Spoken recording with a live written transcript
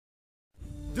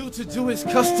Due to Jewish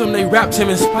custom, they wrapped him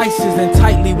in spices and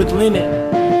tightly with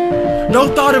linen.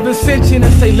 No thought of ascension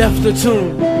as they left the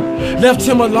tomb. Left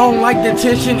him alone like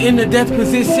detention in the death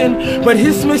position, but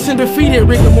his mission defeated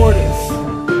rigor mortis.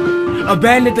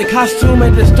 Abandoned the costume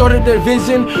and distorted their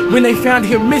vision. When they found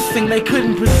him missing, they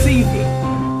couldn't perceive it.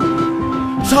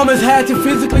 Thomas had to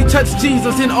physically touch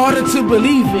Jesus in order to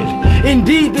believe it.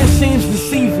 Indeed, this seems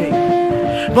deceiving,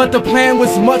 but the plan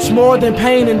was much more than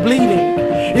pain and bleeding.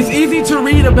 It's easy to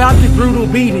read about the brutal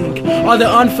beating or the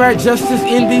unfair justice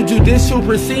in the judicial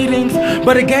proceedings,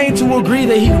 but again to agree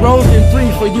that he rose in three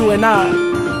for you and I.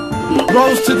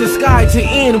 Rose to the sky to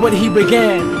end what he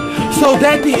began, so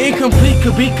that the incomplete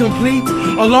could be complete,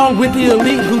 along with the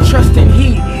elite who trust in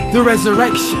he, the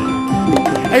resurrection.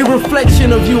 A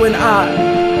reflection of you and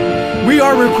I. We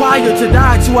are required to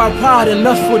die to our pride and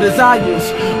lustful desires.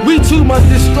 We too must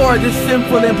destroy this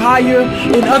sinful empire.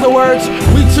 In other words,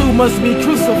 we too must be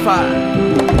crucified.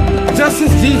 Just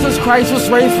as Jesus Christ was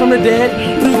raised from the dead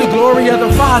through the glory of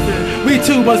the Father, we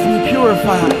too must be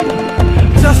purified.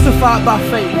 Justified by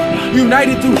faith,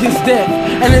 united through his death,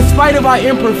 and in spite of our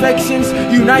imperfections,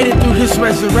 united through his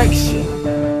resurrection.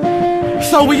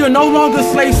 So we are no longer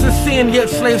slaves to sin, yet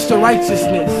slaves to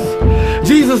righteousness.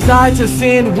 Jesus died to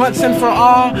sin once and for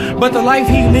all, but the life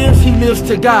he lives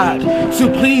to God,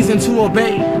 to please and to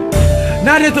obey.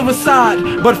 Not as a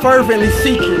facade, but fervently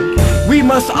seeking. We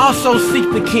must also seek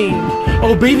the King,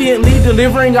 obediently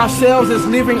delivering ourselves as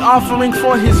living offerings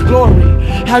for his glory.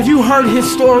 Have you heard his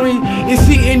story? Is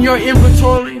he in your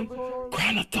inventory?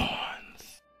 Crown of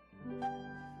Thorns.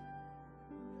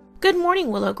 Good morning,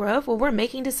 Willow Grove, where we're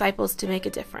making disciples to make a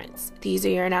difference. These are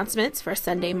your announcements for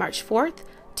Sunday, March 4th,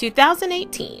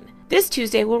 2018. This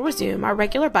Tuesday we'll resume our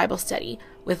regular Bible study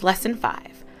with Lesson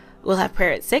 5. We'll have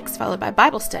prayer at 6, followed by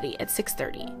Bible study at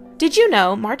 6:30. Did you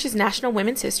know March is National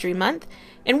Women's History Month?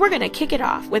 And we're going to kick it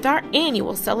off with our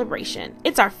annual celebration.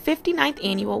 It's our 59th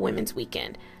annual Women's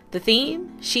Weekend. The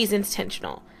theme, She's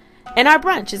Intentional. And our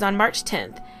brunch is on March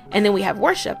 10th, and then we have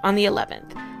worship on the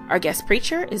 11th. Our guest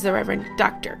preacher is the Reverend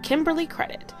Dr. Kimberly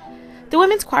Credit. The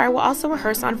Women's Choir will also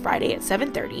rehearse on Friday at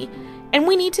 7:30, and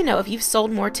we need to know if you've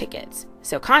sold more tickets,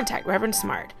 so contact Reverend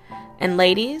Smart. And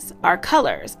ladies, our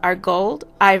colors are gold,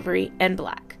 ivory, and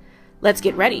black. Let's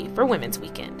get ready for Women's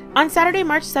Weekend. On Saturday,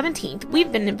 March 17th,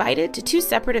 we've been invited to two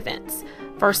separate events.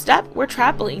 First up, we're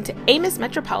traveling to Amos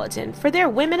Metropolitan for their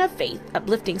Women of Faith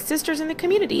Uplifting Sisters in the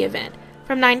Community event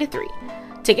from 9 to 3.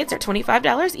 Tickets are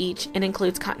 $25 each and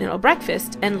includes continental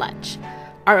breakfast and lunch.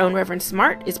 Our own Reverend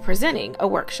Smart is presenting a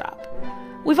workshop.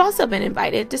 We've also been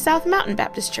invited to South Mountain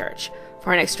Baptist Church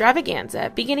for an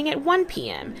extravaganza beginning at 1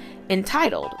 p.m.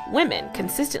 entitled Women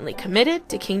Consistently Committed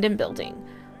to Kingdom Building.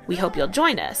 We hope you'll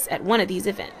join us at one of these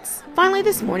events. Finally,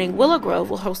 this morning, Willow Grove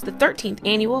will host the 13th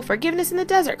Annual Forgiveness in the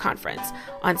Desert Conference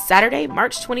on Saturday,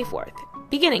 March 24th,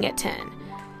 beginning at 10.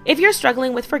 If you're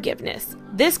struggling with forgiveness,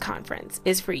 this conference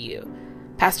is for you.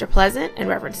 Pastor Pleasant and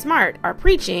Reverend Smart are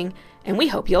preaching, and we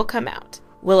hope you'll come out.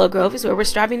 Willow Grove is where we're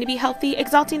striving to be healthy,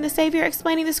 exalting the Savior,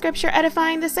 explaining the Scripture,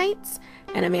 edifying the saints,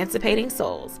 and emancipating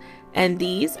souls. And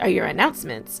these are your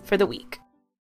announcements for the week.